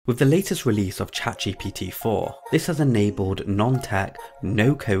With the latest release of ChatGPT4, this has enabled non-tech,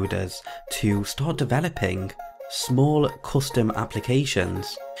 no-coders to start developing small custom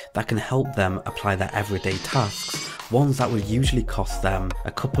applications that can help them apply their everyday tasks, ones that would usually cost them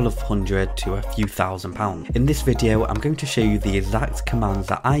a couple of hundred to a few £1,000s. In this video, I'm going to show you the exact commands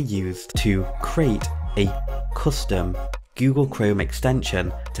that I used to create a custom Google Chrome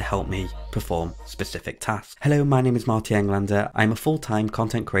extension to help me perform specific tasks. Hello, my name is Marty Englander. I'm a full-time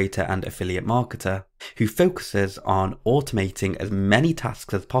content creator and affiliate marketer who focuses on automating as many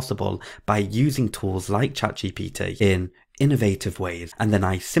tasks as possible by using tools like ChatGPT in innovative ways, and then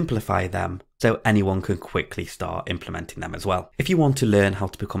I simplify them so anyone can quickly start implementing them as well. If you want to learn how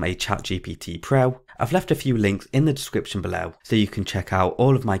to become a ChatGPT Pro, I've left a few links in the description below so you can check out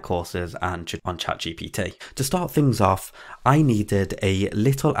all of my courses on ChatGPT. To start things off, I needed a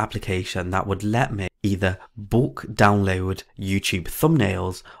little application that would let me either bulk download YouTube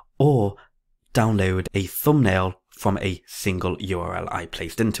thumbnails or download a thumbnail from a single URL I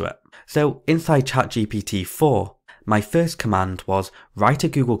placed into it. So inside ChatGPT4, my first command was write a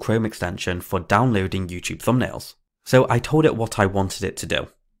Google Chrome extension for downloading YouTube thumbnails. So I told it what I wanted it to do.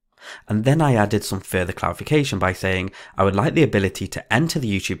 And then I added some further clarification by saying I would like the ability to enter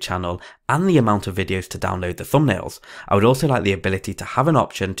the YouTube channel and the amount of videos to download the thumbnails. I would also like the ability to have an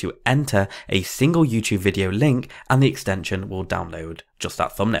option to enter a single YouTube video link and the extension will download just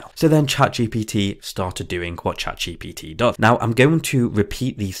that thumbnail. So then ChatGPT started doing what ChatGPT does. Now I'm going to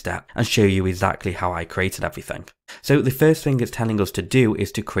repeat these steps and show you exactly how I created everything. So the first thing it's telling us to do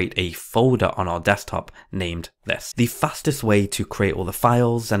is to create a folder on our desktop named this. The fastest way to create all the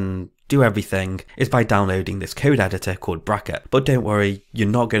files and do everything is by downloading this code editor called Bracket. But don't worry, you're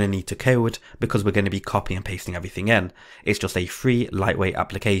not going to need to code because we're going to be copying and pasting everything in. It's just a free, lightweight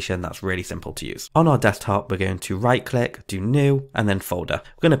application that's really simple to use. On our desktop, we're going to right click, do new, and then folder.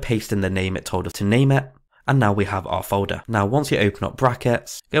 We're going to paste in the name it told us to name it. And now we have our folder. Now, once you open up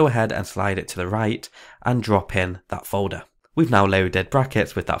Brackets, go ahead and slide it to the right and drop in that folder. We've now loaded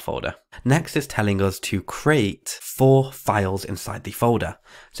Brackets with that folder. Next is telling us to create 4 files inside the folder.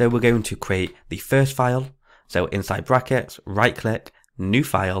 So we're going to create the first file. So inside Brackets, right click, new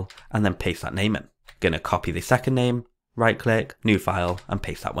file, and then paste that name in. Going to copy the second name, right click, new file, and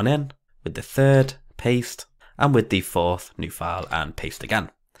paste that one in. With the third, paste, and with the fourth, new file, and paste again.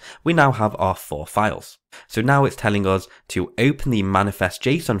 We now have our 4 files. So now it's telling us to open the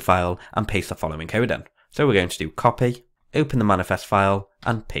manifest.json file and paste the following code in. So we're going to do copy, open the manifest file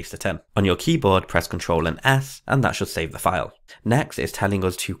and paste it in. On your keyboard, press Ctrl and S and that should save the file. Next, it's telling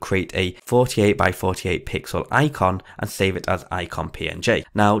us to create a 48 by 48 pixel icon and save it as icon PNG.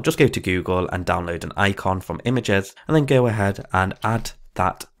 Now just go to Google and download an icon from images and then go ahead and add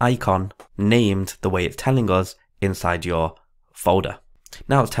that icon named the way it's telling us inside your folder.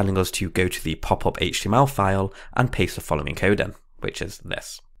 Now it's telling us to go to the pop-up HTML file and paste the following code in, which is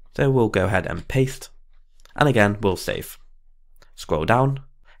this. So we'll go ahead and paste, and again, we'll save. Scroll down.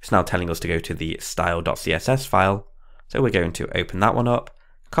 It's now telling us to go to the style.css file. So we're going to open that one up,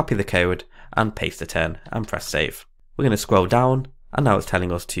 copy the code, and paste it in, and press save. We're going to scroll down, and now it's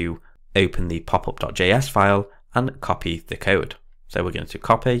telling us to open the popup.js file and copy the code. So we're going to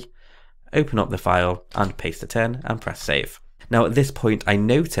copy, open up the file, and paste it in, and press save. Now at this point I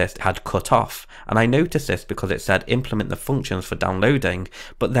noticed it had cut off, and I noticed this because it said implement the functions for downloading,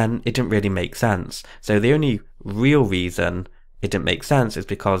 but then it didn't really make sense. So the only real reason it didn't make sense is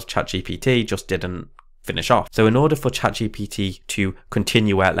because ChatGPT just didn't finish off. So in order for ChatGPT to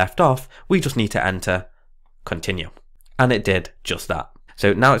continue where it left off, we just need to enter continue. And it did just that.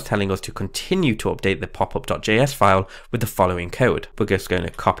 So now it's telling us to continue to update the popup.js file with the following code. We're just going to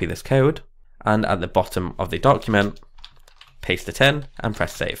copy this code, and at the bottom of the document, paste it in and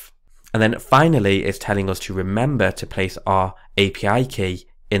press save. And then finally it's telling us to remember to place our API key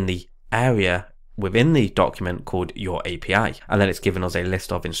in the area within the document called your API. And then it's given us a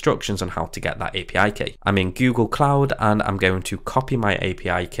list of instructions on how to get that API key. I'm in Google Cloud and I'm going to copy my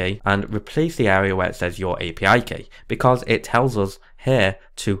API key and replace the area where it says your API key, because it tells us here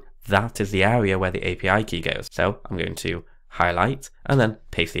that is the area where the API key goes. So I'm going to highlight and then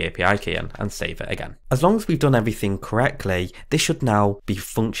paste the API key in and save it again. As long as we've done everything correctly, this should now be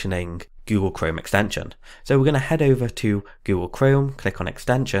functioning Google Chrome extension. So we're going to head over to Google Chrome, click on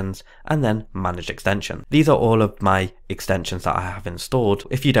extensions and then manage extension. These are all of my extensions that I have installed.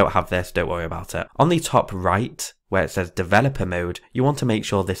 If you don't have this, don't worry about it. On the top right where it says developer mode, you want to make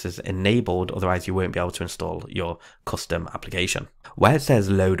sure this is enabled, otherwise you won't be able to install your custom application. Where it says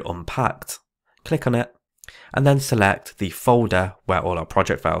load unpacked, click on it and then select the folder where all our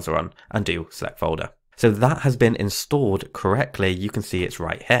project files are on and do select folder. So that has been installed correctly. You can see it's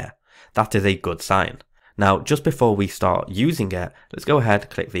right here. That is a good sign. Now, just before we start using it, let's go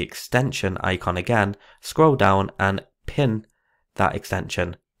ahead, click the extension icon again, scroll down and pin that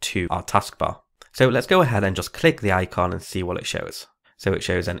extension to our taskbar. So let's go ahead and just click the icon and see what it shows. So it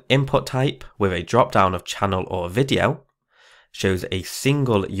shows an input type with a drop down of channel or video, shows a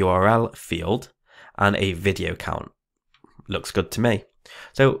single URL field and a video count. Looks good to me.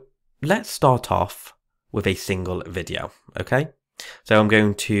 So let's start off with a single video, okay? So I'm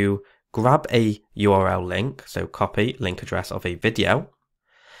going to grab a URL link, so copy link address of a video.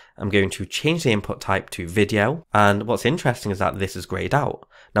 I'm going to change the input type to video, and what's interesting is that this is grayed out.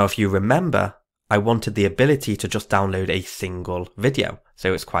 Now if you remember, I wanted the ability to just download a single video,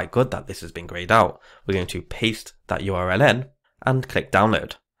 so it's quite good that this has been grayed out. We're going to paste that URL in and click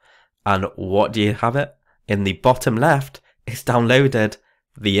download. And what do you have it? In the bottom left, it's downloaded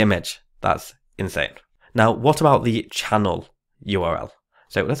the image. That's insane. Now, what about the channel URL?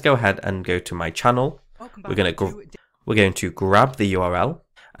 So let's go ahead and go to my channel. We're going to grab the URL,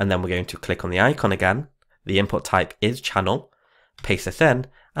 and then we're going to click on the icon again. The input type is channel. Paste this in,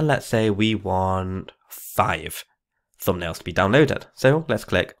 and let's say we want 5 thumbnails to be downloaded. So let's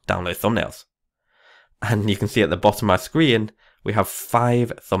click download thumbnails. And you can see at the bottom of my screen, we have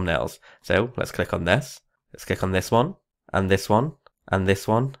 5 thumbnails. So let's click on this. Let's click on this one, and this one, and this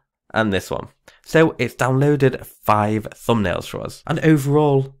one, and this one. So it's downloaded 5 thumbnails for us. And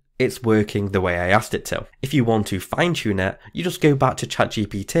overall, it's working the way I asked it to. If you want to fine tune it, you just go back to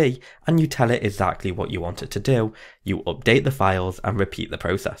ChatGPT and you tell it exactly what you want it to do. You update the files and repeat the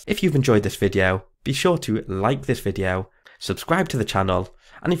process. If you've enjoyed this video, be sure to like this video, subscribe to the channel,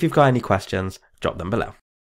 and if you've got any questions, drop them below.